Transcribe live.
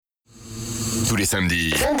Tous les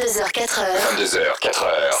samedis. 22h, 4h. 22h, 4h.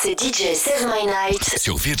 C'est DJ Save My Night.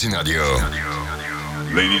 Sur Virgin Radio.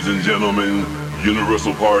 Ladies and gentlemen,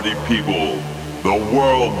 Universal Party people, the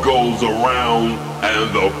world goes around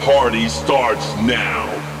and the party starts now.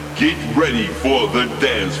 Get ready for the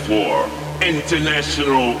dance floor.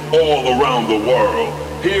 International all around the world.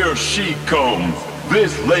 Here she comes.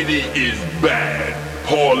 This lady is bad.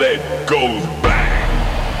 Paulette goes bang,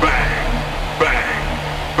 bang, bang,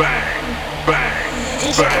 bang, bang.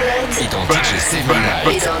 DJ Paulette Et dans DJ Save My Night.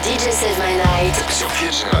 Et dans DJ Save My Night. Sur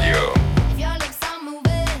Virgin Radio.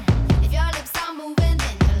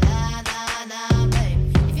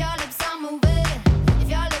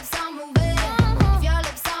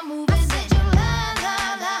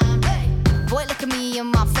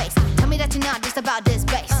 About this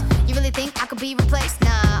bass, you really think I could be replaced? Nah,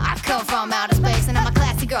 I come from outer space and I'm a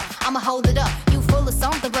classy girl, I'ma hold it up. You full of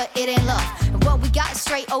something but it ain't love, and what we got is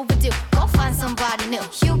straight overdue. Go find somebody new.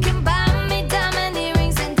 You can buy me diamond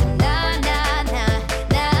earrings and na na na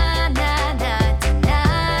na na na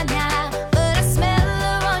na na, but I smell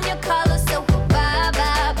her on your collar, so bye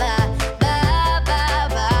bye bye bye bye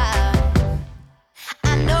bye.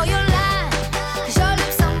 I know you're lying, 'cause your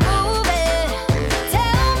lips are moving.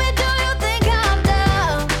 Tell me, do you think I'm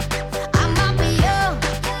dumb? I might be young,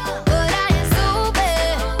 but I ain't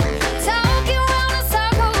stupid. Talking round in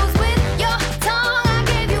circles with your tongue. I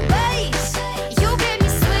gave you bass, you gave me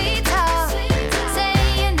sweet talk,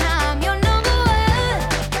 saying I'm your number one.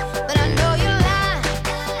 But I know you're lying,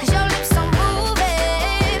 'cause your lips are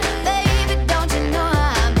moving. Baby, don't you know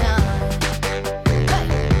I'm done? Hey,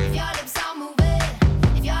 if your lips are moving,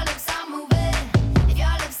 if your lips are moving, if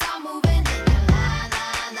your lips are moving, then you lie,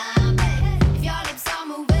 lie, lie, baby. If your lips are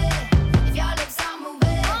moving, if your lips are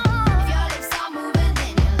moving, if your lips are moving,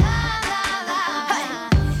 then you lie, lie, lie.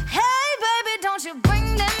 Hey, baby, don't you bring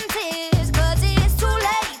them tears, 'cause it's too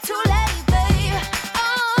late, babe.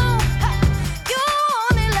 Oh, you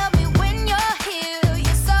only love me when you're here.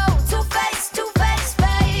 You're so two-faced,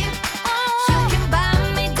 babe. You can buy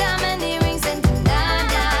me diamond earrings and na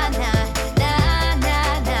na na na na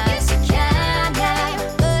na. Yes, you can,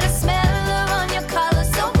 but I smell her on your collar,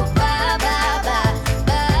 so bye bye bye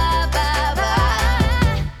bye bye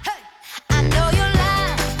bye. Hey, I know you're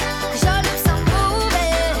lying, 'cause your lips are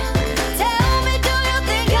moving. Tell me, do you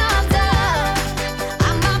think I'm dumb?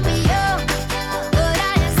 I might be young, but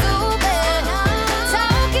I ain't stupid.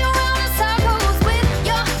 Talking round in circles with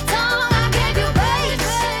your tongue. I gave you bass,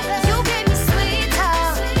 you gave me sweet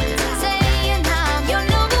talk, saying I'm your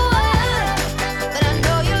number one. But I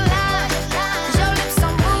know you're lying, 'cause your lips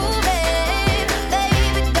are moving.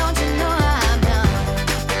 Baby, don't you know I'm done?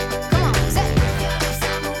 Come on, say it.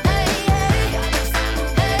 Hey, hey,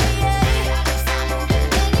 hey, hey,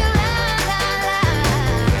 and you lie, lie, lie.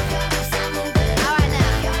 All right now,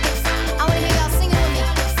 I wanna hear y'all singing with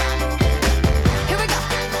me. Here we go.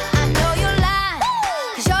 I know you're lying,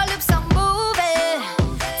 'cause your lips are moving.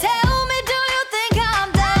 Tell me, do you think I'm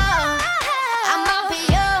dumb? I might be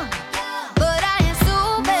young, but I ain't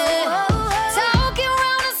stupid. Talking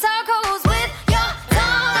round in circles with your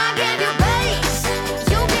tongue. I gave you bass,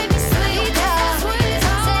 you gave me sweet talk,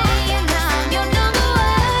 saying I'm your number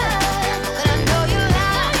one. But I know you're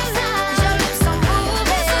lying, 'cause your lips are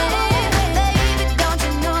moving. Baby, don't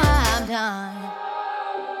you know I'm done?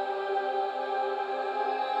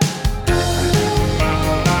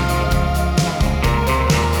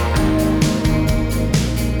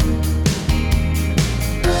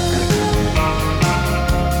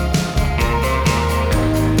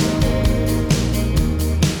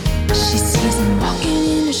 She sees him walking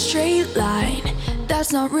in a straight line.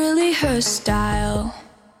 That's not really her style.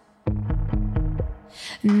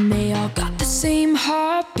 And they all got the same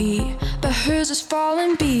heartbeat, but hers is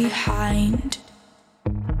falling behind.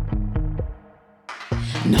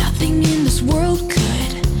 Nothing in this world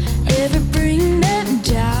could ever bring them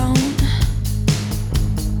down.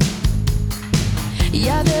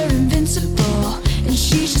 Yeah, they're invincible, and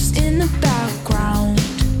she's just in the background.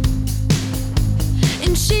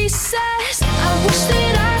 And she says, I wish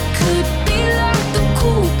that I could be like the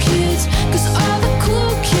cool kids, 'cause all the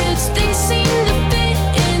cool kids, they seem to fit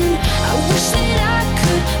in. I wish that I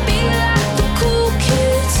could be like the cool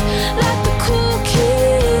kids, like the cool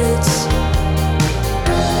kids.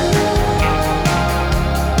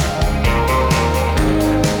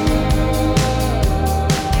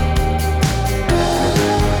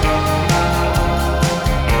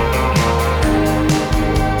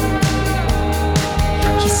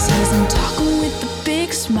 He sees them talking with a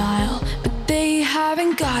big smile, but they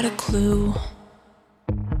haven't got a clue.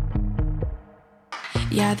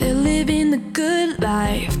 Yeah, they're living the good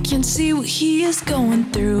life. Can't see what he is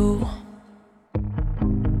going through.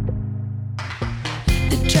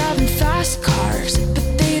 They're driving fast cars, but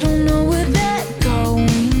they don't know where they're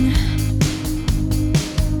going.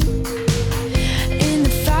 In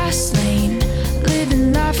the fast lane,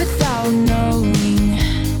 living life without knowing.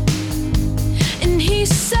 And he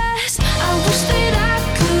says, I wish that I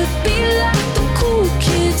could be like the cool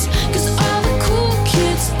kids, 'cause all the cool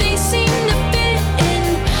kids, they seem to fit in.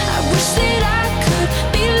 I wish that I could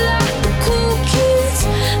be like the cool kids,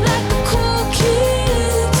 like the cool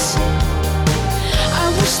kids. I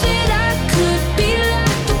wish that I could be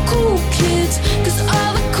like the cool kids, 'cause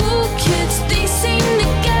all the cool kids, they seem to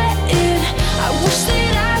get it. I wish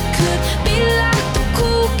that I could be like the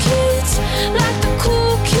cool kids, like the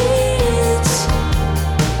cool kids.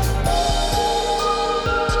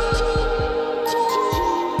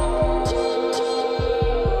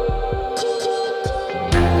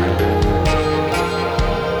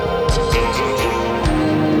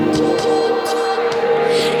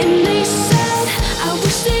 And they said, I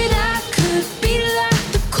wish that I could be like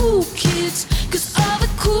the cool kids, 'cause all the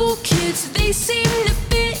cool kids, they seem to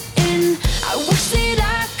fit in. I wish that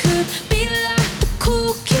I could be like the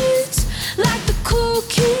cool kids, like the cool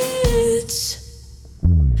kids.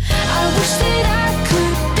 I wish that I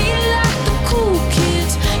could be like the cool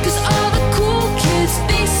kids, 'cause all the cool kids,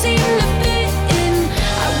 they seem to fit in.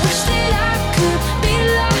 I wish that I could be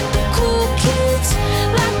like the cool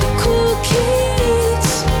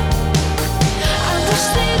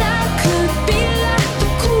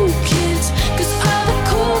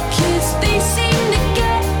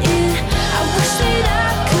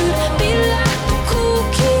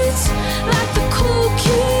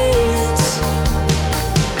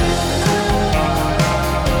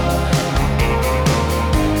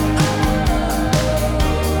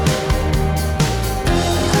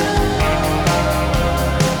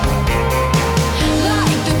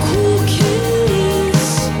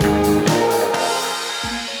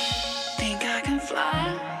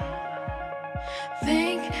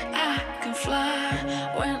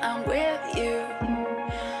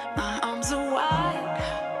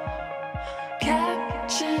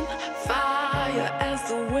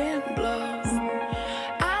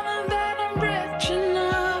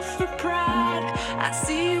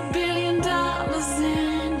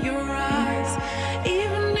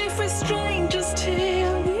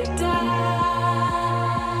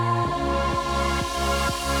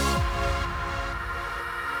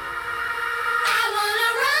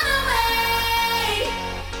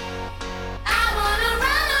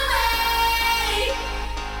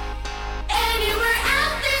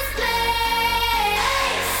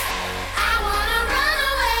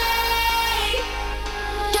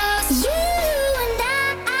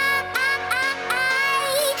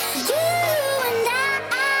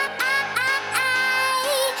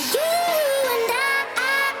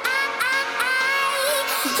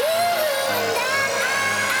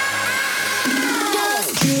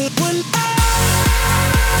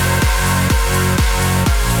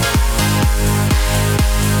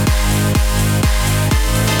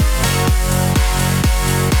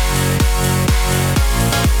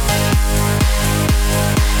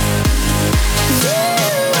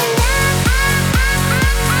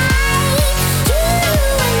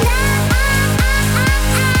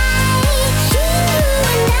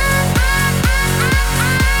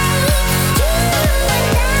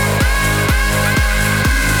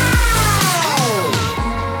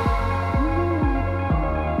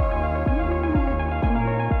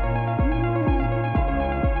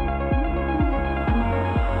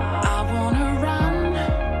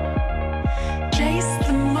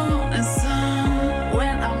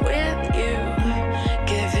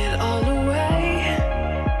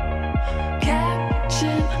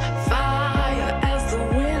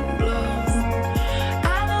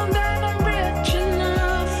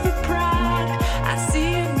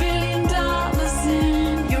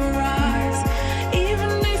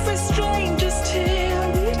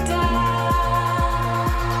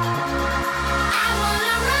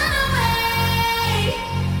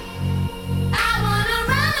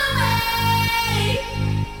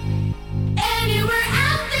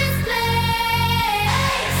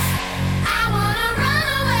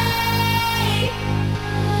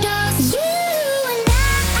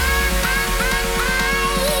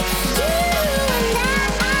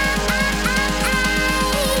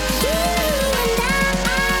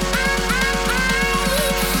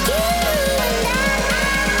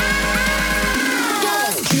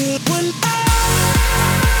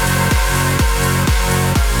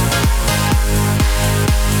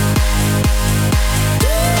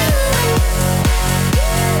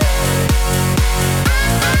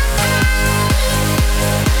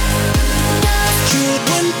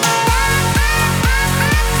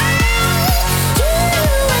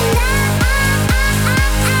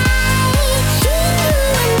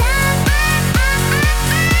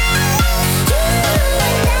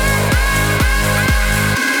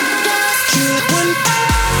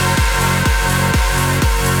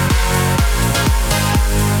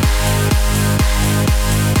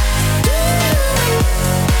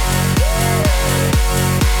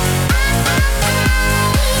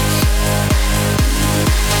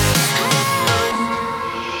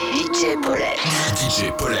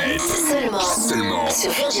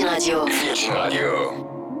Virgin Radio. Virgin Radio.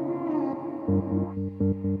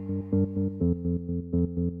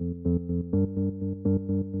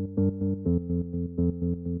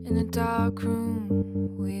 In a dark room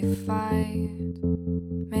we fight,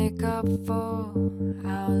 make up for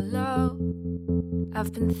our love.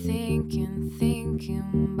 I've been thinking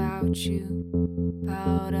about you,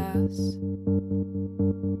 about us.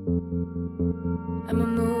 And we're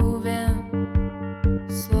moving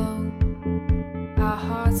slow, our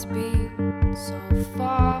hearts beat so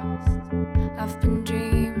fast. I've been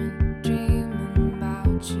dreaming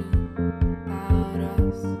about you, about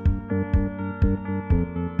us.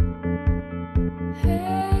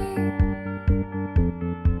 Hey,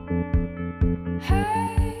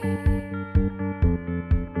 hey,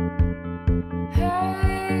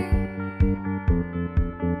 hey,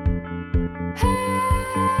 hey.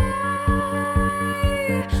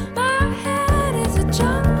 My head is a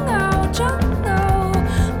jungle, jungle.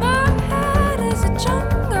 My head is a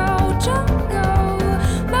jungle, jungle.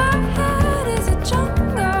 My head is a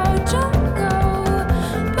jungle, jungle.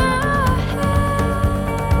 My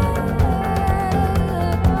head.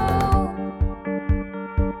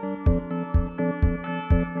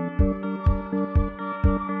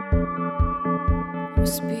 I'm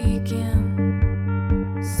speaking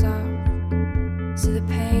soft to the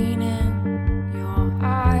pain in your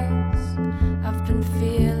eyes. I've been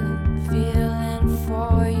feeling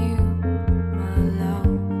for you, my love.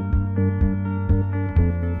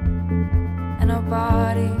 And our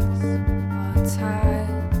bodies are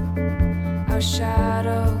tied, our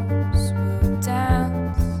shadows will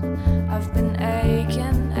dance. I've been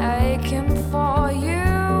aching for you,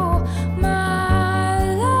 my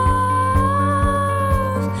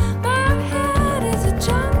love. My head is a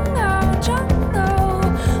jungle, jungle.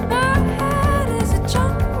 My head is a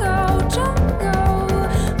jungle, jungle.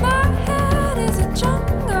 My head is a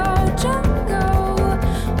jungle, jungle.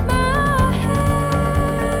 My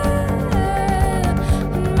head.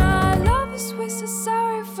 And my love is twisted,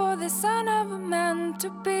 sorry for the sign of a man to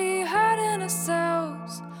be hurting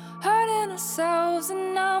ourselves.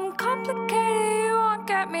 And I'm complicated, you won't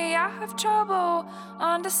get me. I have trouble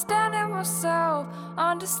understanding myself.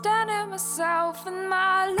 And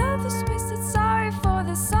my love is twisted, sorry for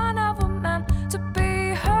the sign of a man to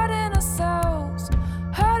be hurting ourselves.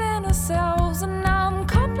 And I'm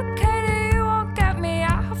complicated, you won't get me.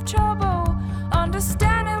 I have trouble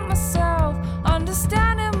understanding myself.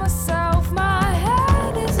 My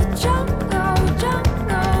head is a jungle,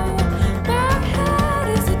 jungle. My head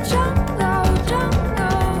is a jungle,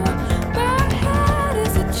 jungle. My head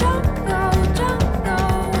is a jungle,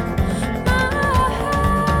 jungle. My head,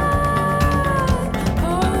 oh,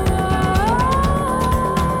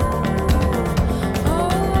 oh, oh,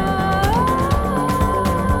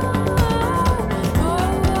 oh, oh.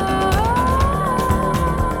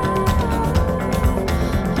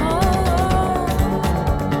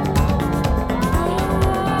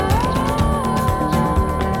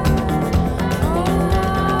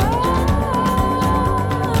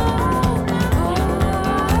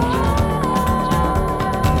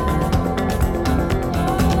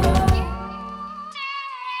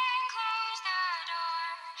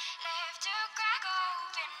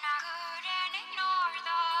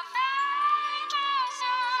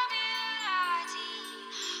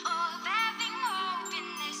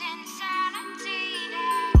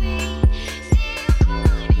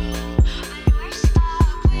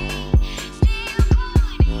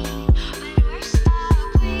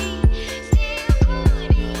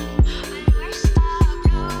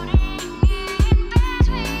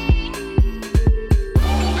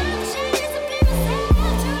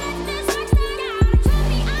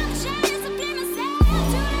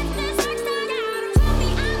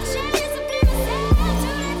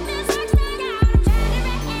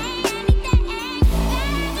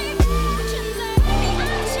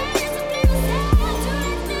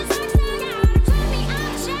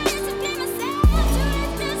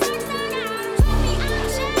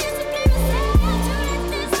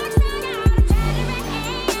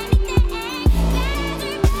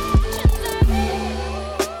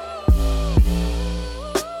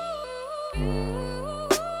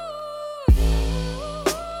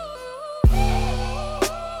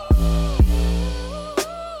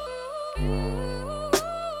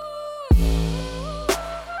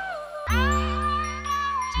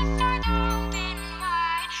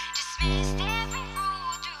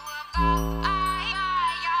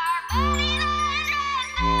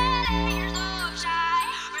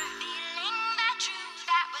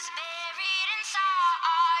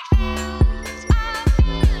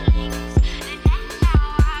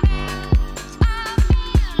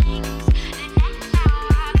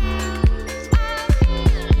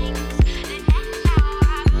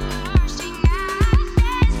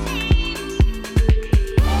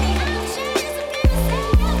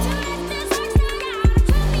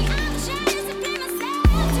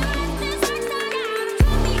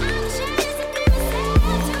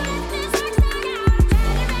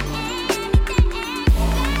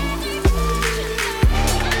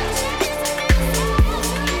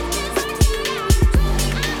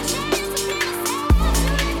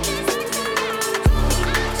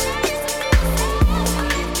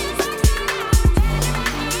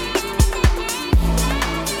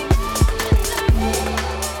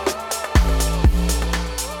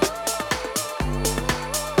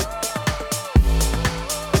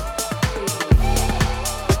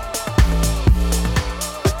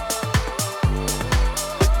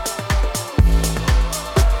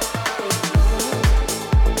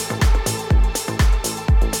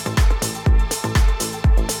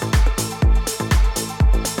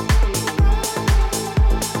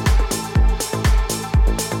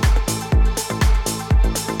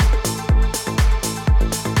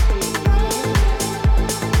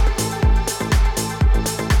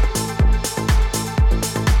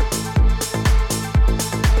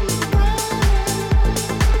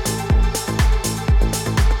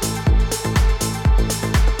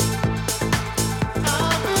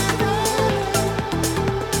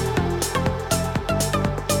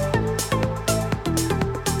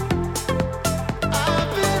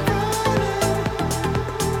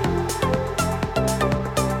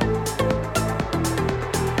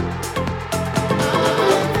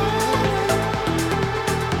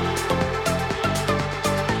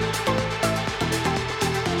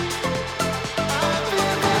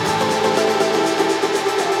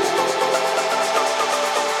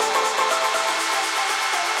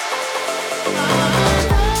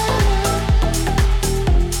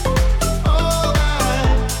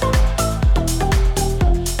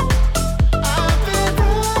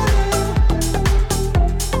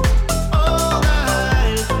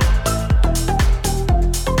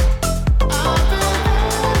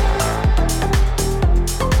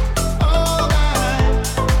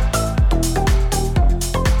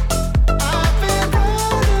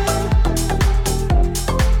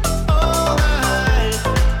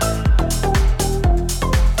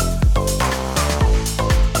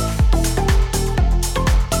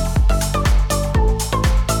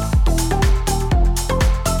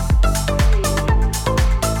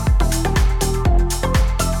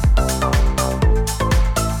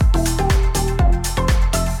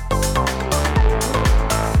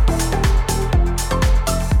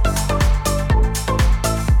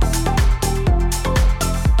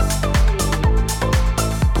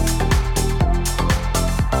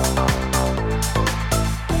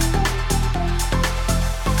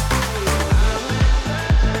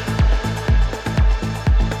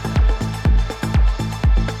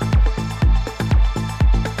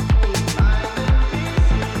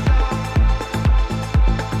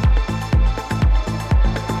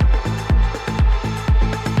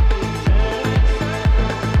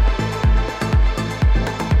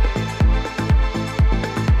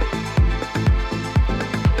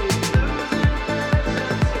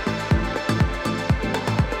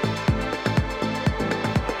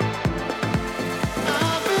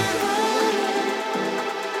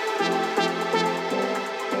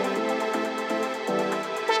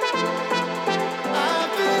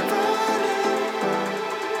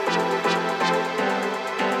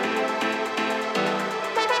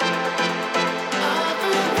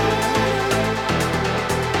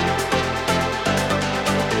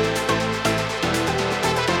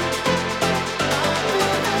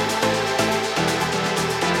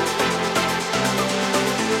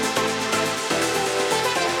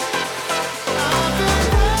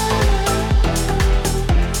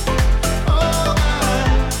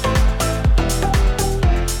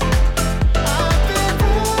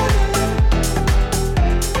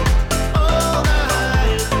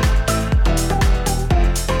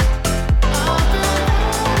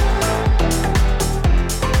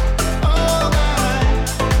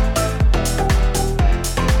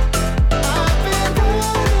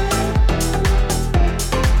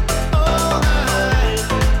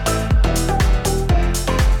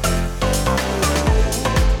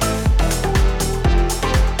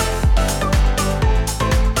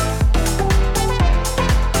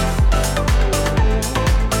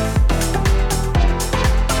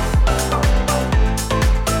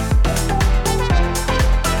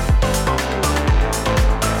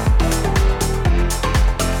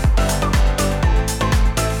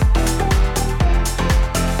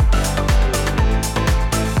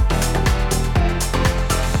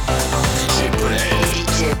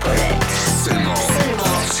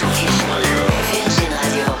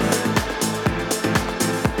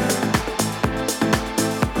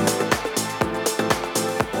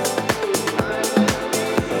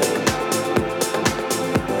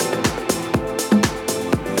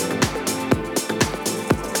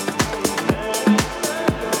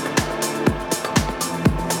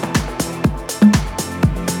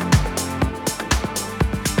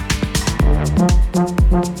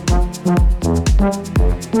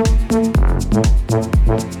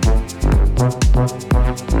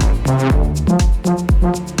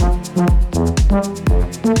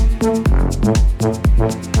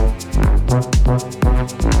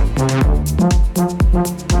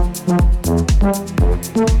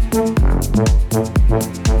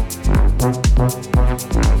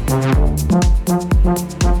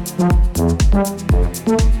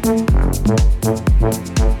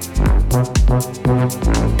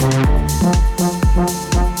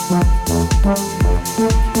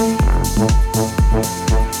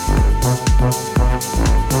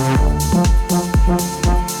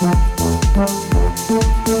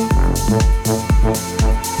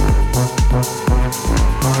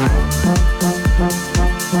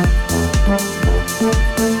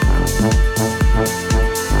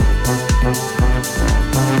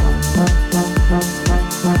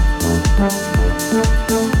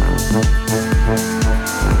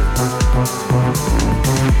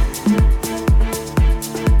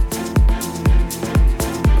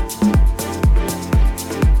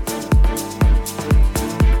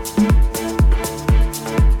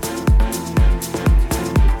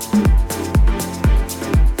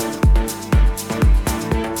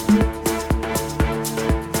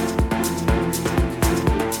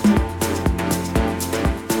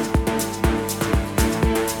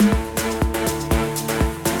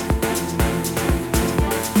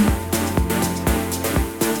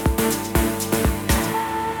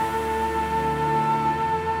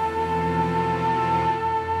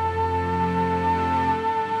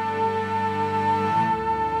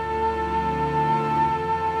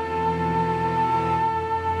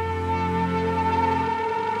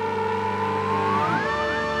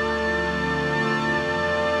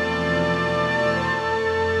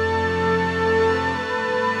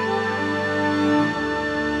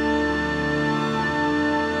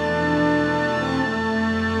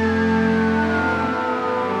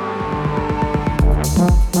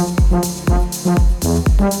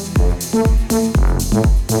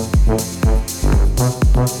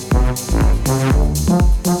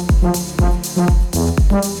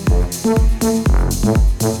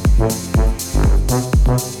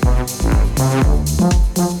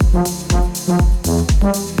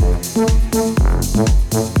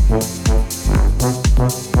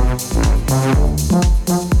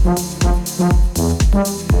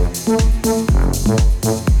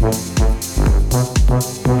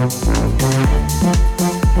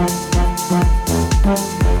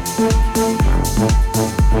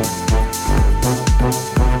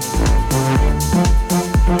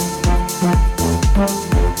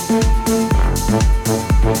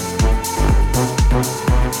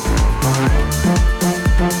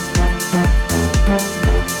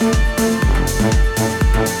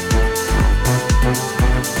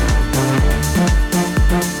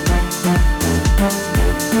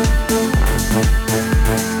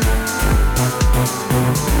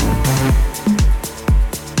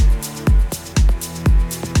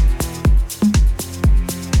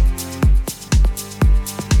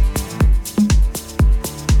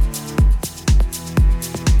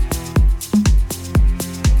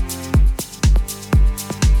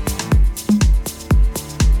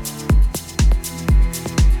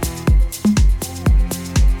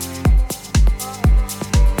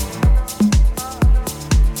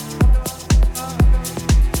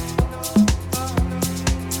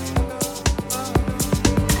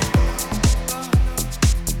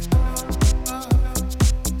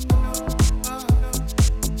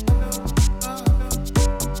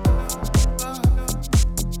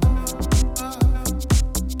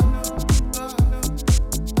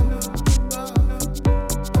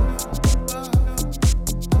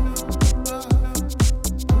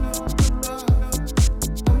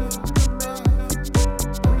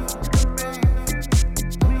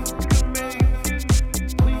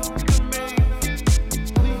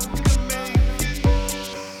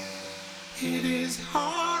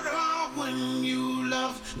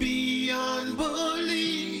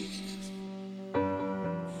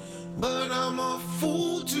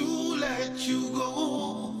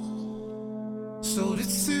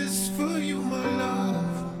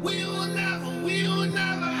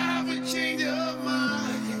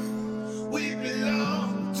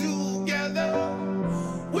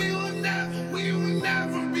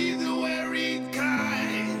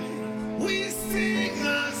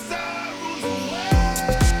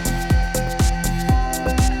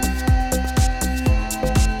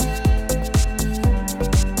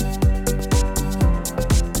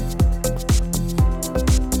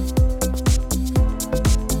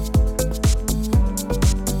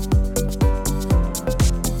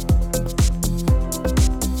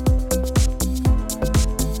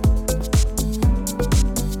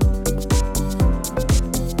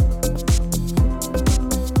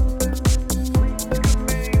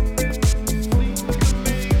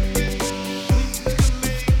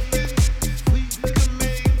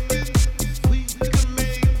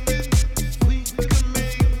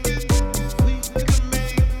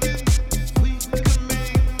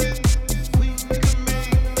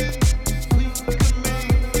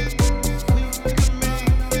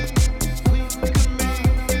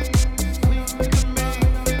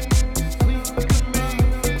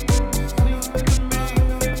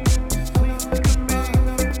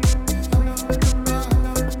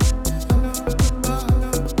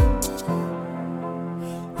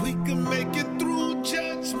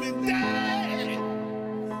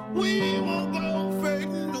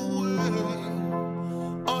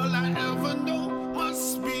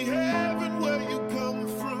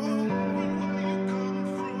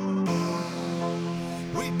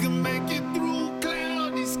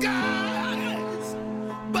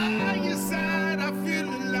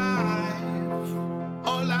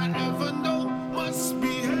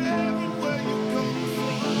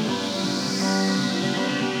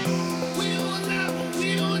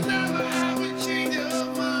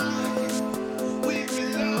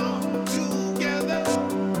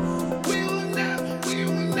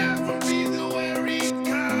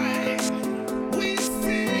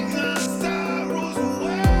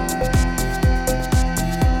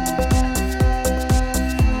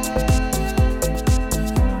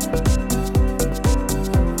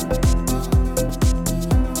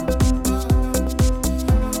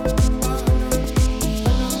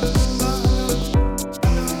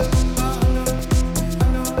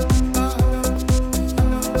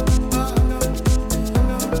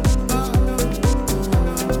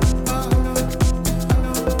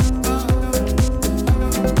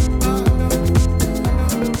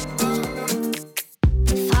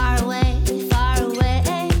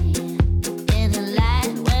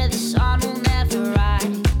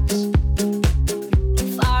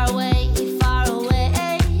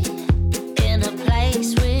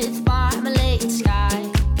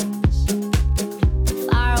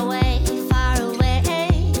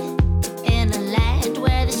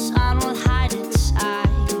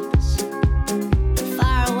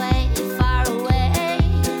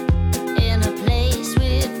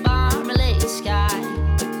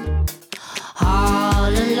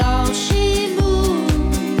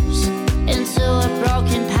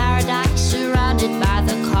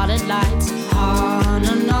 colored lights on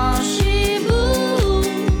and on she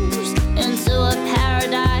moves into a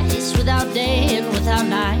paradise without day and without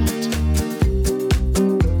night.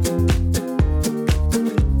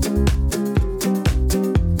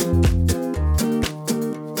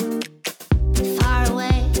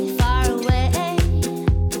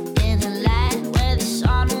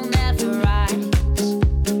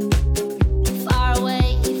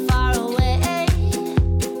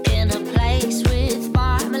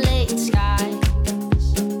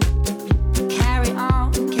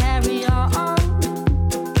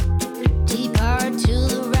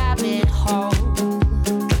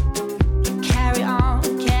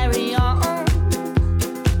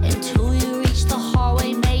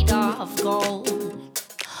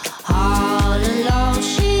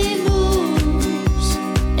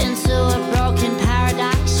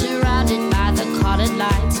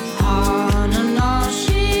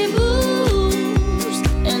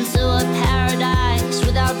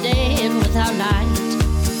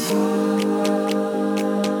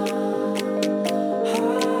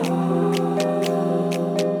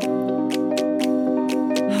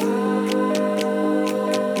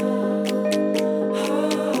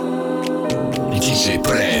 DJ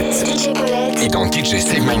Paulette. Et dans DJ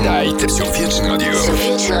Save My Night sur Virgin Radio. Sur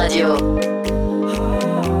Virgin Radio.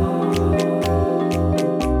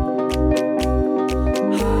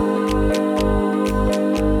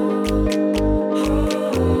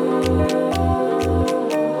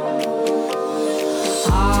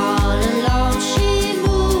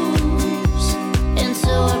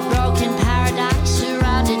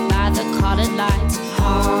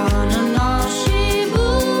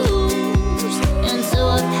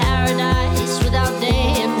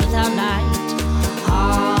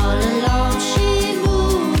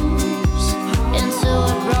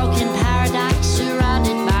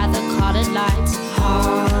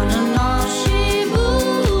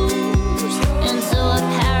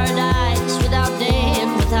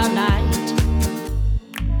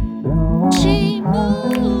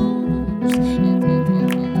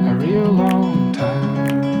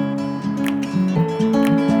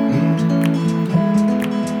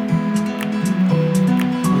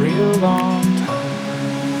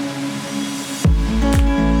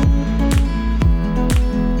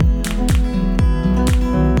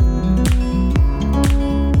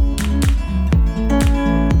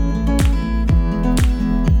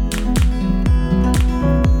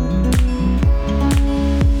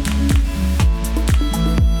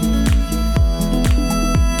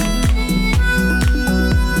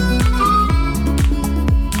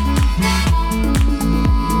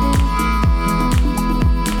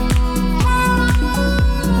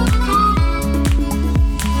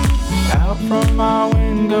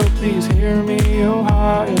 Please hear me,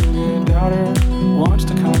 Ohio, your daughter wants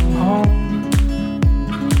to come home.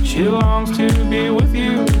 She longs to be with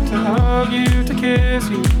you, to hug you, to kiss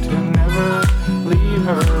you, to never leave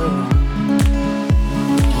her alone.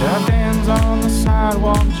 Our bands on the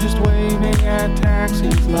sidewalk just waving at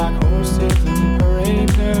taxis like horses in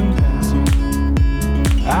parades and passing.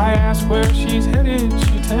 I ask where she's headed,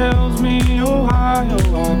 she tells me Ohio.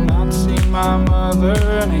 I've not seen my mother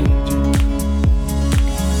in ages.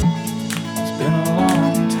 Been a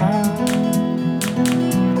long time,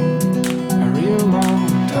 a real long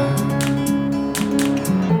time.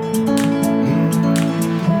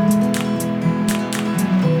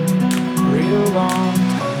 Real long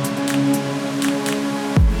time.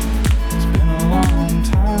 It's been a long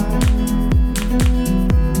time,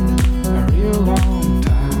 a real long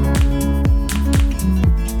time.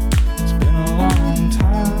 It's been a long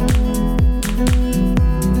time,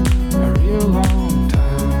 a real long time.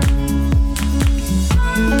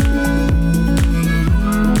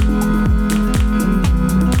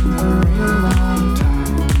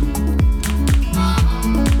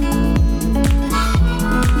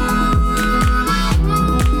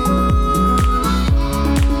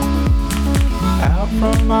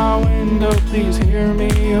 From my window, please hear me,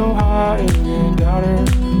 Ohio, your daughter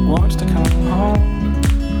wants to come home.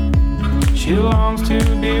 She longs to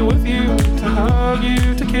be with you, to hug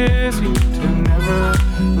you, to kiss you, to never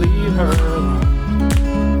leave her alone.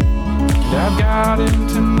 And I've gotten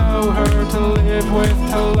to know her, to live with,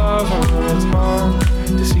 to love her. It's hard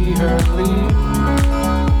to see her leave.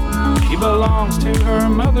 She belongs to her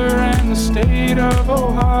mother and the state of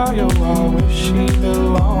Ohio. I wish she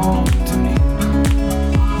belonged to me.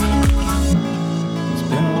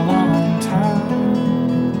 Long time.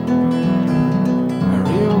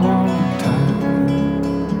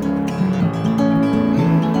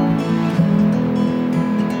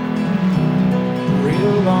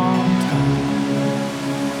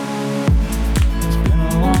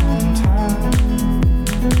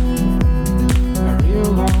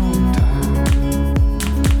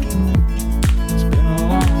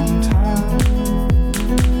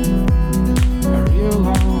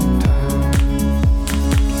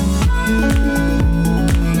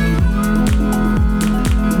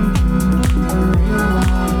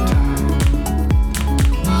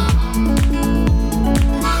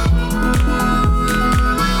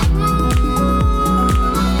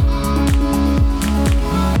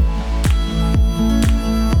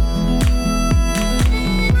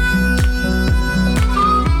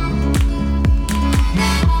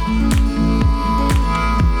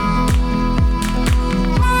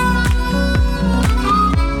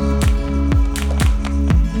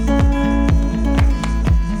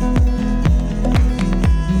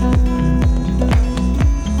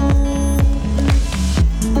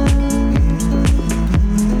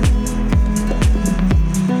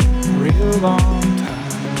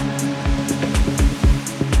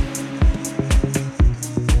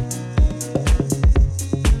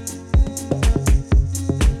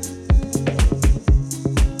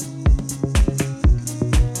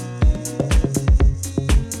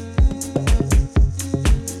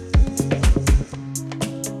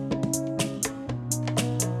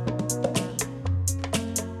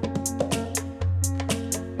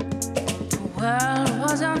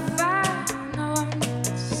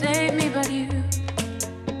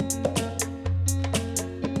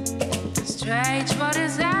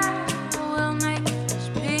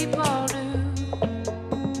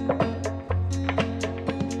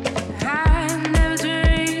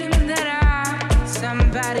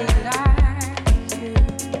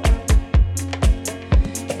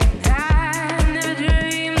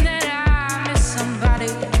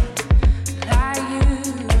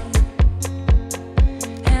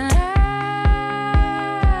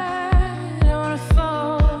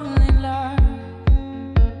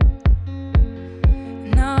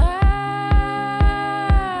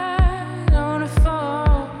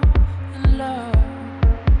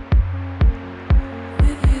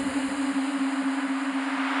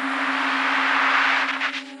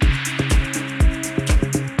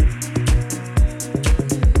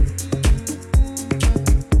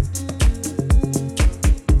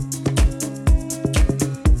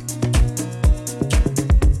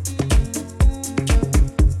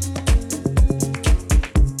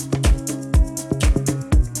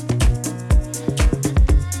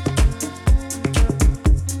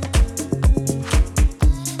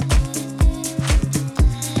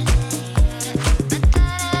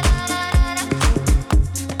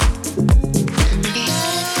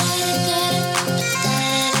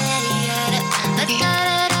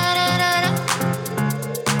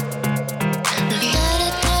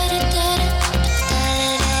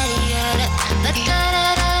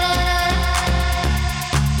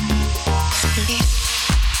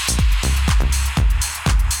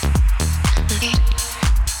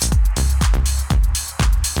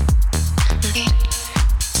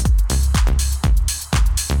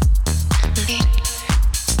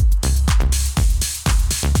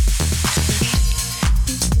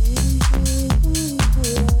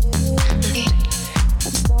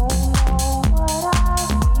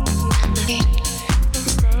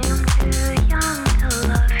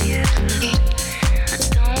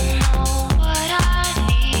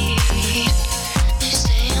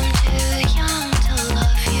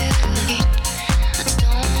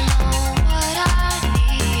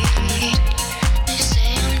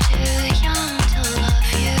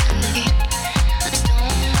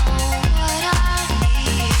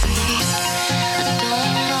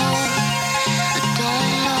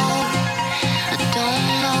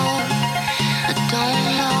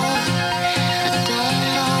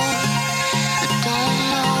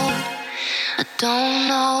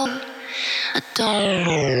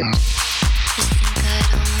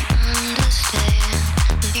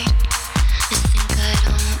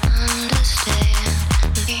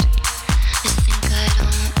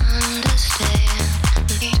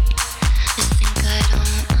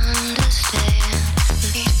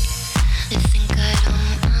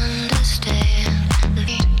 understand.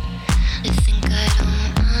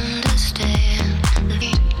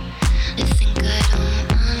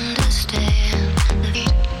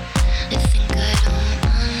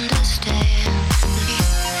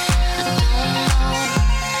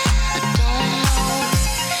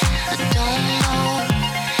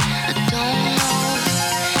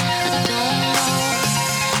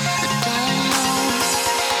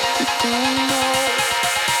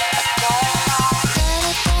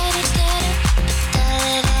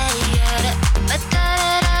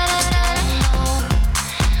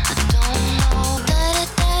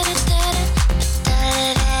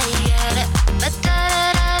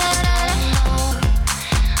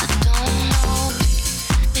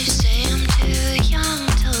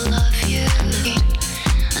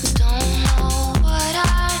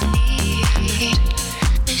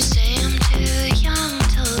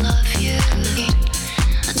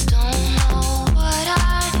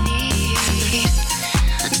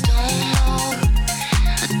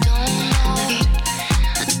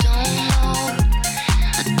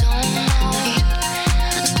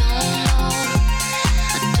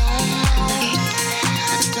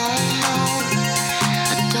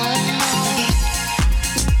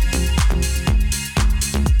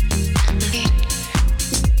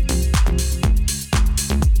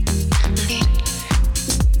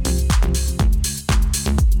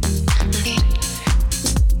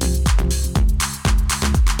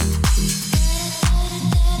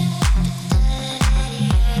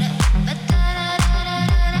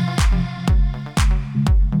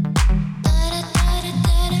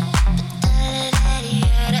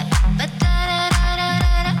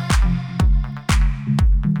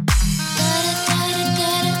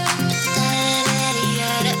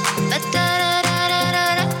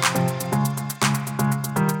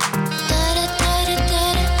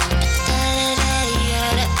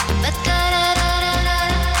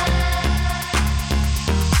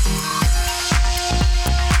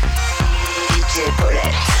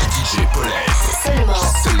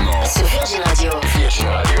 Virgin Radio. Virgin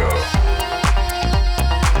Radio.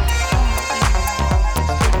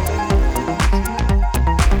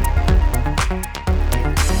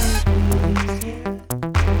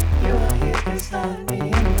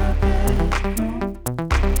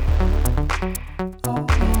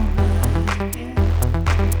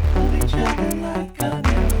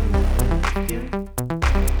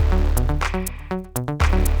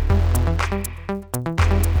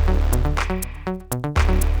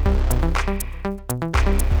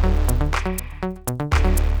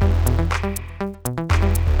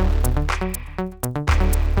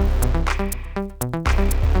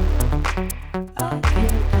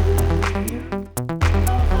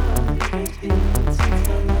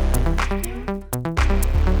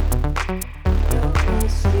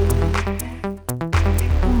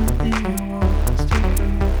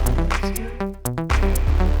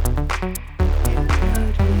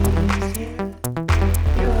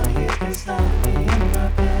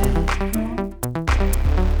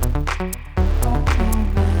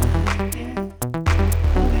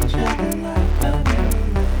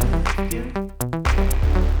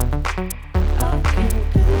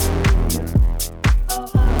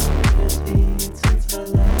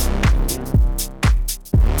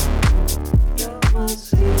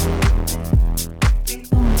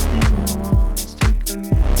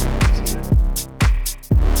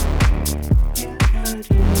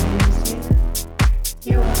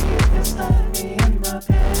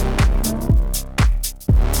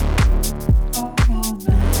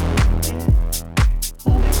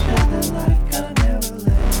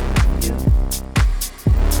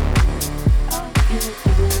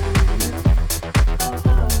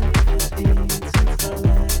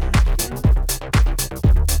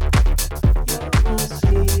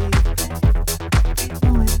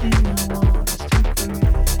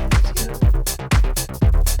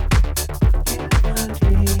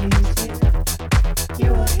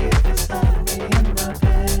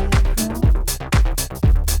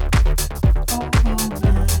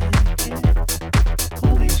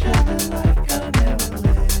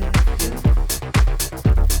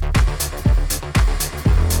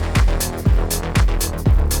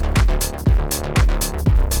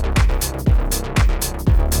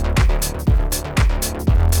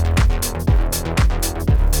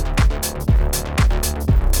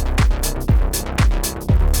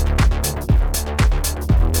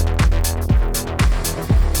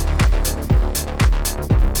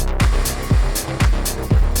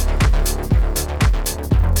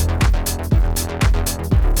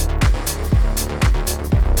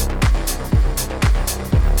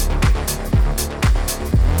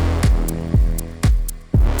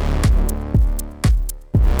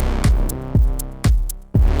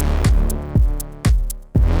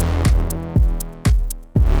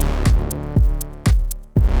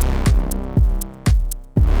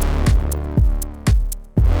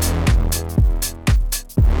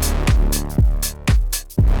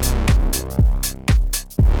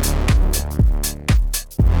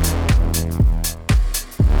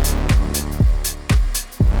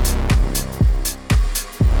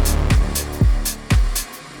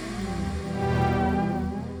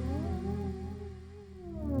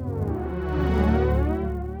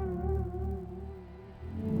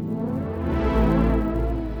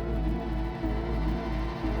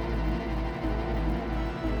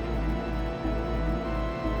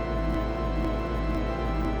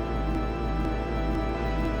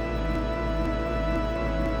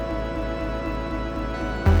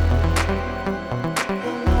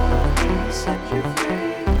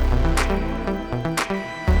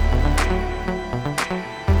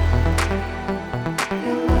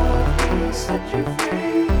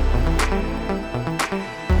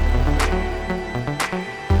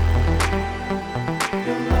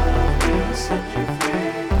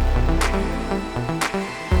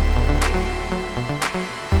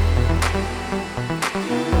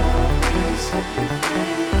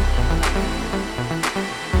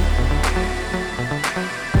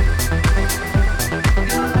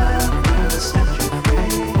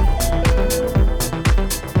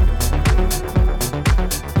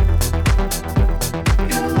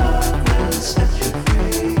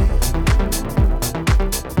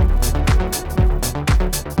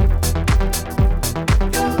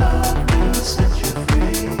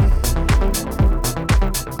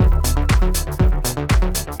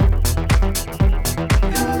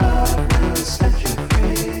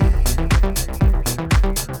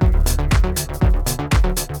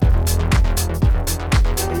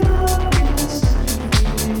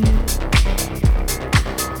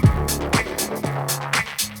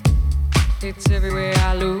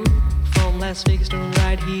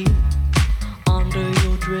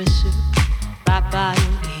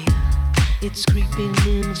 creeping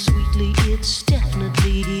in sweetly, it's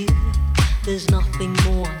definitely here. There's nothing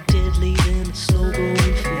more deadly than a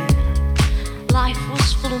slow-growing fear. Life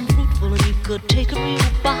was full and fruitful and you could take a real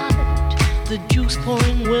bite. The juice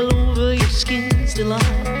pouring well over your skin's delight.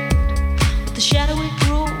 But the shadow it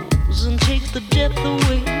grows and takes the depth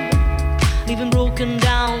away, leaving broken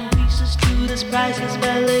down pieces to this priceless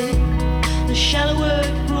ballet. The shallower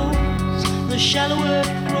it grows, the shallower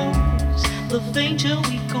it grows, the fainter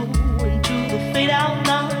we go into the fade out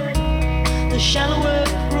line. The shallower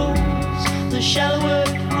it grows, the shallower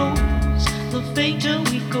it grows, the fainter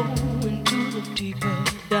we go into the deeper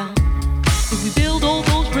down. If we build all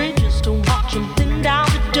those bridges, don't watch them thin down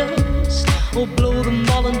to dust, or blow them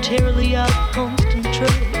voluntarily out of constant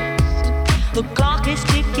trust. The clock is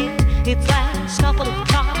ticking, its last couple of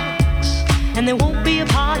clocks, and there won't be a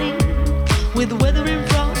party with the weather in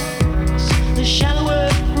front. The shallower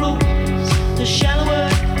it grows, the shallower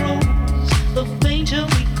it grows, the fainter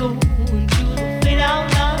we go into the fade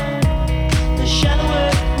out line. The shallower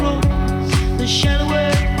it grows, the shallower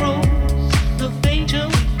it grows, the fainter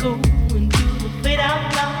we go into the fade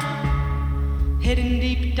out line. Heading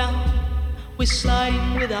deep down, we're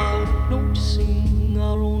sliding without noticing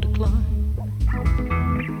our own decline.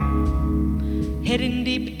 Heading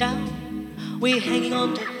deep down, we're hanging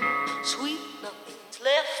on to sweet nothing's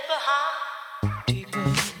left behind. Deeper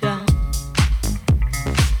down.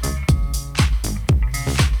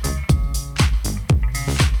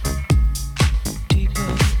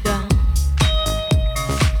 Deeper down.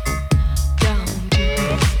 Down,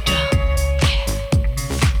 deeper down.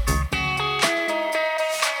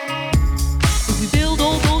 If we build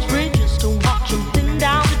all those bridges, don't watch them thin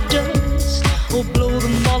down to dust, or blow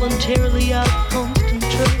them voluntarily out of constant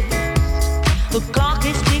trust. The clock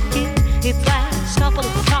is ticking, its last couple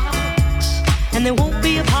of clocks, and there won't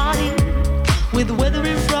be a party with the weather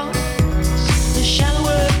in front. The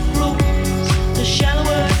shallower it grows, the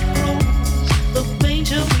shallower it grows, the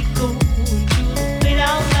fainter we go into the fade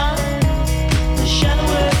out line. The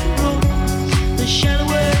shallower it grows, the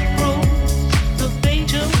shallower it grows, the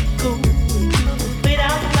fainter we go into the fade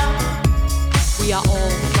out line. We are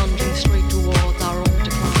all plunging straight towards our own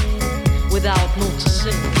decline. Without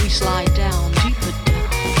noticing, we slide down, deeper down.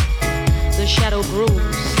 The shadow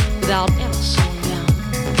grows without ever slowing down.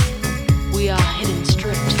 We are heading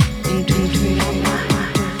straight into our mind.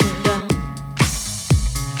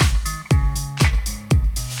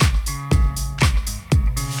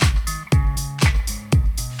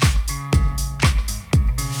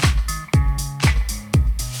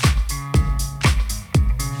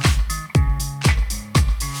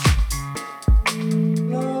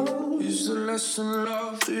 Lesson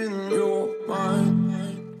love in your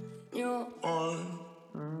mind, your mind.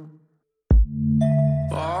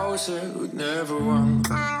 I always said we'd never run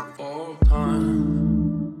out of time.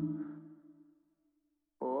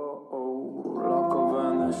 Like a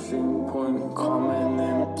vanishing point coming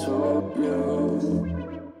into view.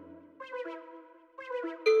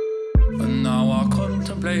 And now I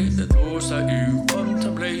contemplate the doors that you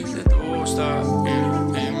contemplate, the doors that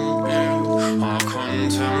you imbue. I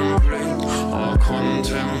contemplate, now I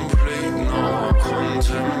contemplate, now I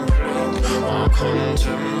contemplate, now I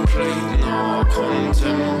contemplate, now I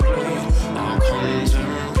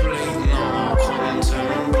contemplate, now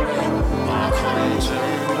I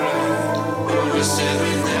contemplate. Oh, we said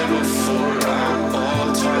we never fall out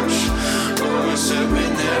or touch. Oh, we said we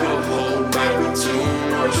never hold back too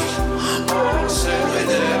much. Oh, we said we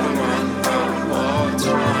never run out of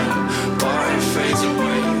time. But it fades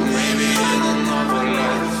away, maybe in another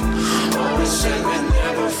life. Oh, we said we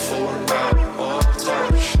never fall out or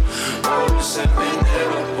touch. Oh, we said we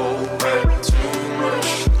never hold back too much.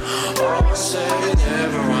 Oh, we said we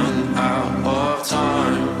never run out of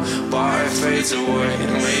time. But it fades away,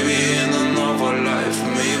 maybe in another life.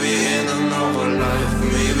 Maybe in another life.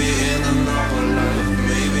 Maybe in another life.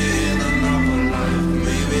 Maybe in another life.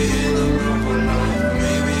 Maybe in another life.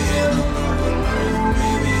 Maybe in another life.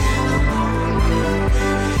 Maybe in another life.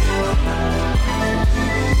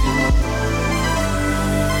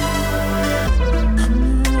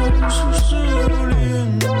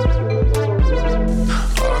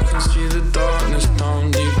 I can see the darkness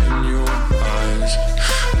down deep in your eyes,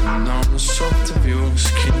 and now the soft of your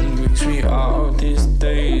skin brings me out of these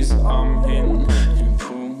days I'm in. You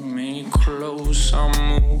pull me close, I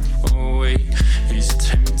move away. It's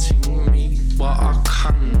tempting me, but I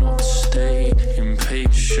cannot stay.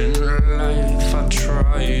 Impatient life, I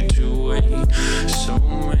try to wait. So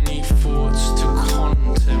many thoughts to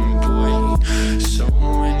contemplate. So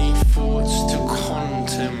many thoughts to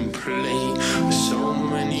contemplate. So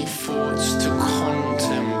many thoughts to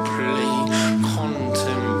contemplate.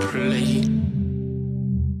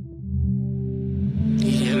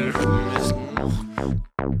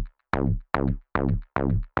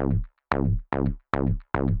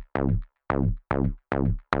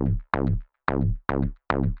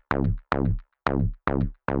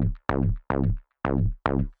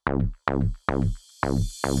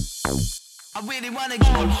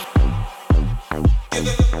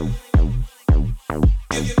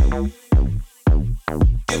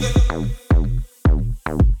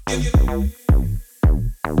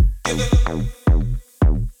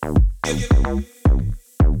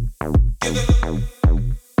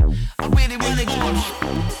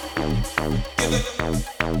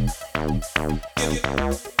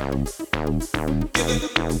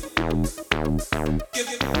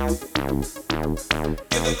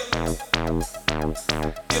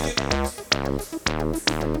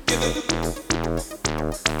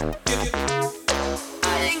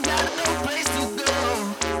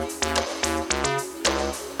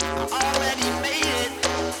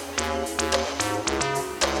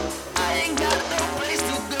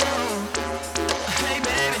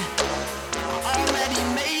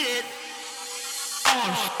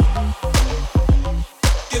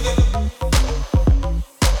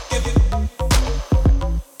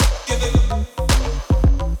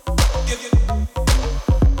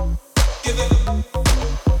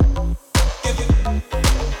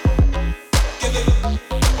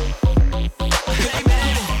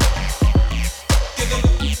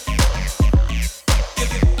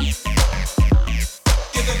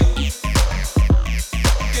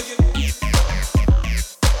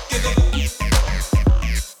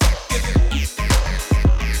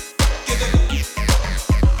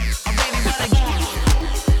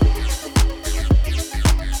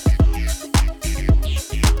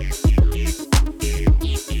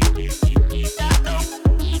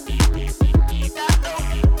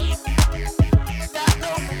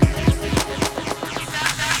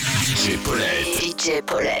 DJ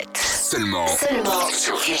Paulette. Seulement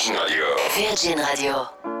sur Virgin Radio. Virgin Radio.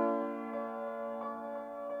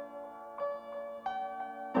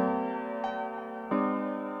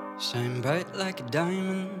 Shine bright like a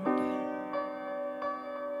diamond.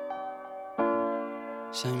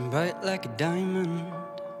 Shine bright like a diamond.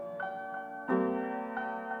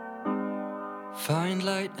 Find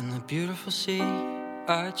light in the beautiful sea.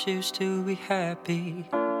 I choose to be happy.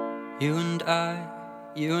 You and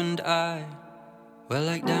I, we're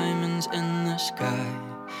like diamonds in the sky.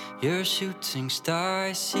 You're a shooting star,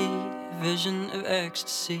 I see a vision of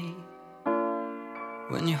ecstasy.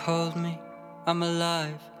 When you hold me, I'm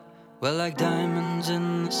alive. We're like diamonds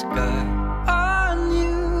in the sky. I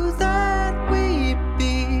knew that we'd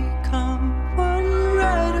become one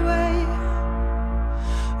right away.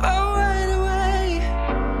 Oh, right away.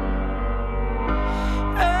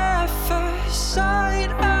 At first sight,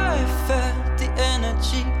 I felt the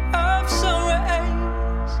energy of sun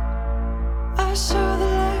rays. I saw the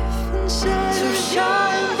life inside. So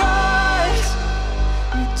shine bright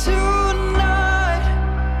tonight,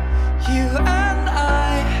 you and I.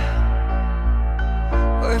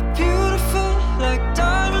 We're beautiful like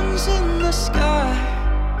diamonds in the sky.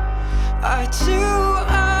 Eye to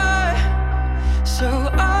eye, so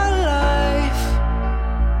our life.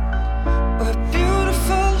 We're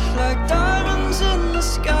beautiful like diamonds in the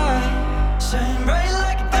sky. Shine bright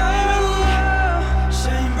like a diamond.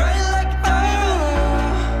 Shine bright like a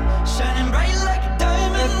diamond. Shining bright like a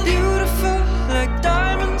diamond. We're beautiful like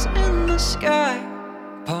diamonds in the sky.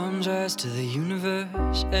 Palms rise to the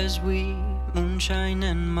universe as we moonshine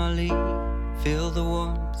and Molly. Feel the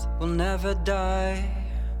warmth, we'll never die.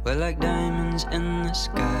 We're like diamonds in the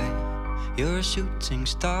sky. You're a shooting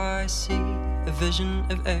star, I see a vision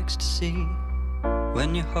of ecstasy.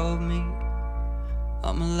 When you hold me,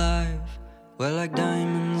 I'm alive. We're like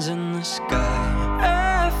diamonds in the sky.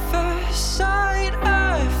 At first sight,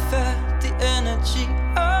 I felt the energy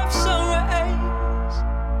of sun rays.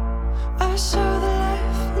 I saw the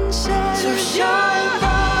life inside. So shine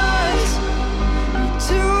bright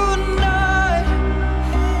tonight,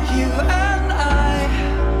 you and I.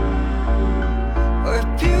 We're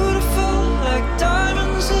beautiful like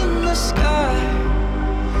diamonds in the sky.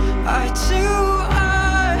 Eye to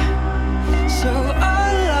eye, so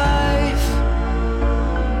our life.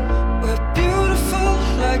 We're beautiful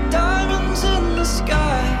like diamonds in the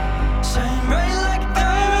sky. Shine bright like a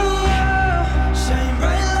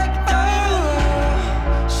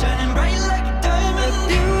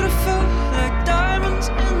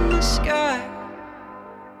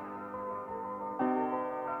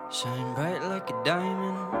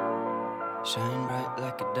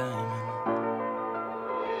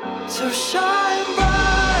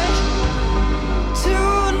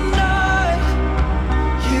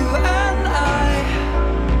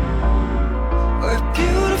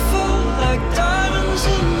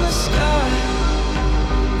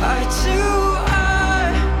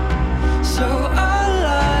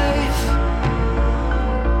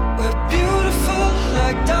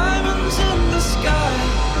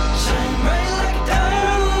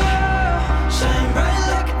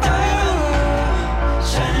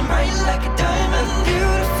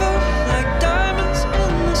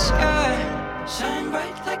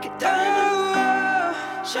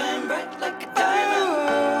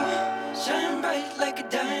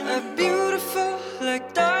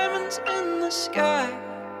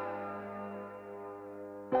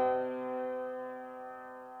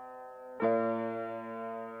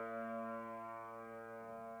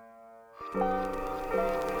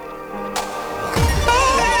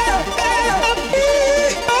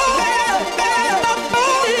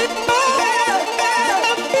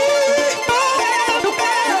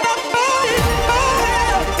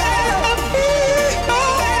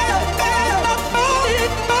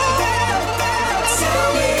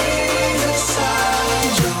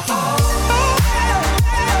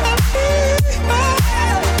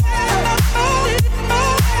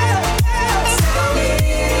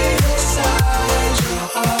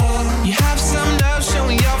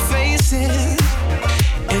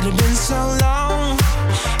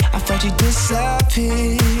you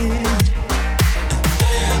disappeared?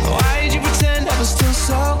 Why did you pretend I was still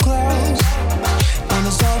so close when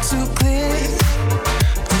it's all too clear?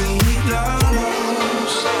 We need love.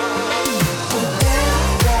 But then,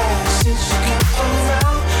 girl, since you come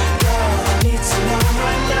around, girl, I need to know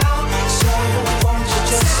right now. So won't you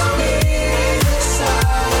just tell me the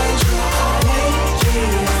signs you are? Lately,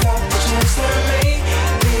 I felt the chance that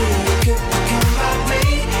maybe you could become my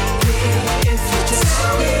baby if you just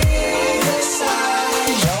tell me the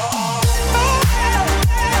signs you are.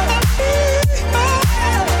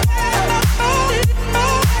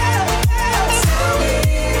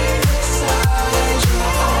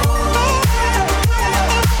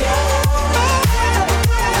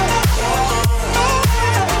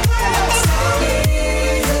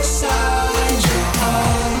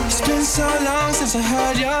 Since I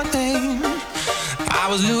heard your name, I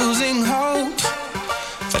was losing hope,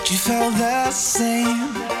 but you felt the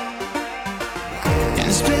same. And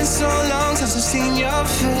it's been so long since I've seen your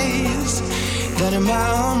face that in my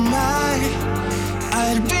own mind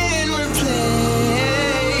I'd been replaced.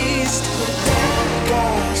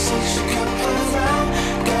 Girl, since you come around,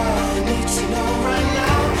 girl, I need to know right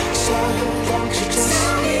now. So won't you just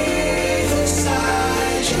tell me the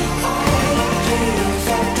side you are? You've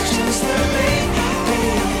got the chance to make.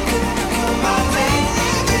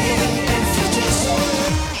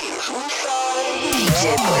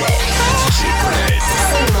 DJ Paulette.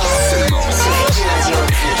 Seulement sur Virgin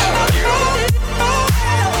Radio.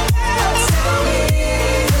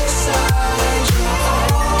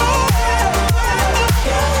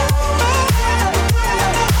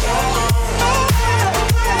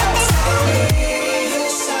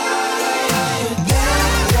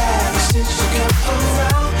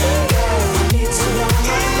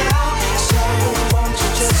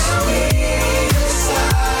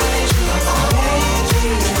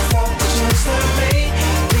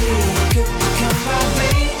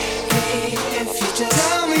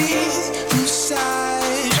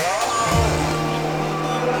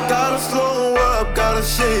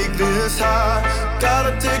 Shake this high.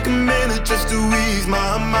 Gotta take a minute just to ease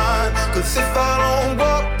my mind. Cause if I don't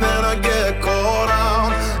walk, then I get caught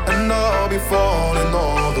out, and I'll be falling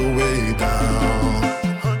all the way down.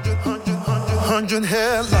 100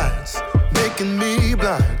 headlights making me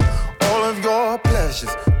blind. All of your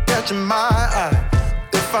pleasures catching my eye.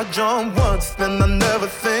 If I jump once, then I never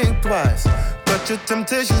think twice. But your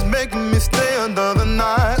temptation's making me stay another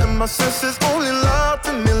night, and my senses only lie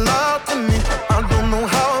to me, lie to me. I don't know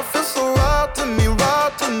how it feels so right to me,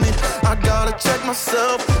 right to me. I gotta check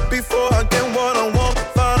myself before I get what I want.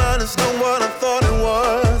 Find out it's not what I thought it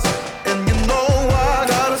was. And you know I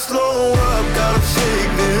gotta slow up, gotta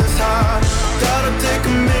shake this high. Gotta take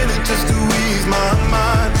a minute just to ease my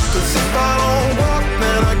mind. Cause if I don't walk,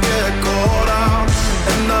 then I get caught out,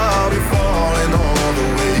 and I'll be falling all the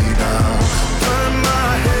way down. Turn my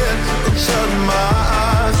head and shut my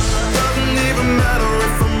eyes. Doesn't even matter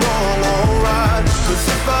if I'm wrong or right. Cause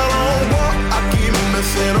if I don't walk, I keep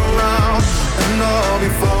messing around, and I'll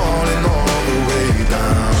be falling all the way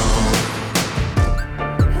down.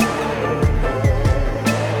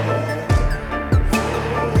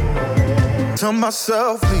 Tell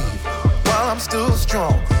myself leave while I'm still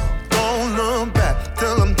strong. Don't look back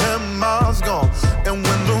till I'm 10 miles gone. And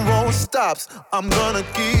when the road stops, I'm gonna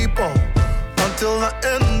keep on until I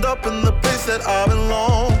end up in the place that I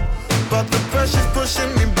belong. But the pressure's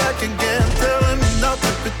pushing me back again, telling me not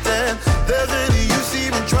to pretend there's any use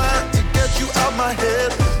even trying to get you out my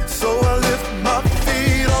head. So I lift my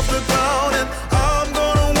feet off the ground and I'm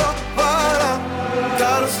gonna walk right out.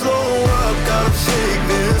 Gotta slow up, gotta shake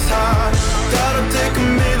this high. Gotta take a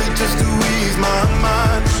minute just to ease my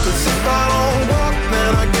mind. Cause if I don't walk,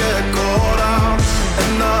 then I get caught out,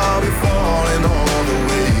 and I'll be falling all the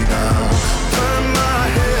way down. Turn my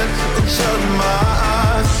head and shut my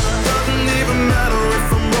eyes. Doesn't even matter if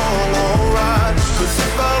I'm wrong or right. Cause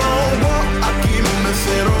if I don't walk, I keep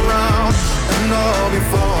messing around, and I'll be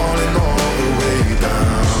falling all the way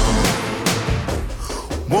down.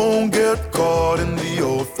 Won't get caught in the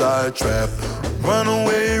old fly trap. Run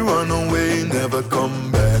away, never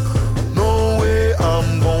come back.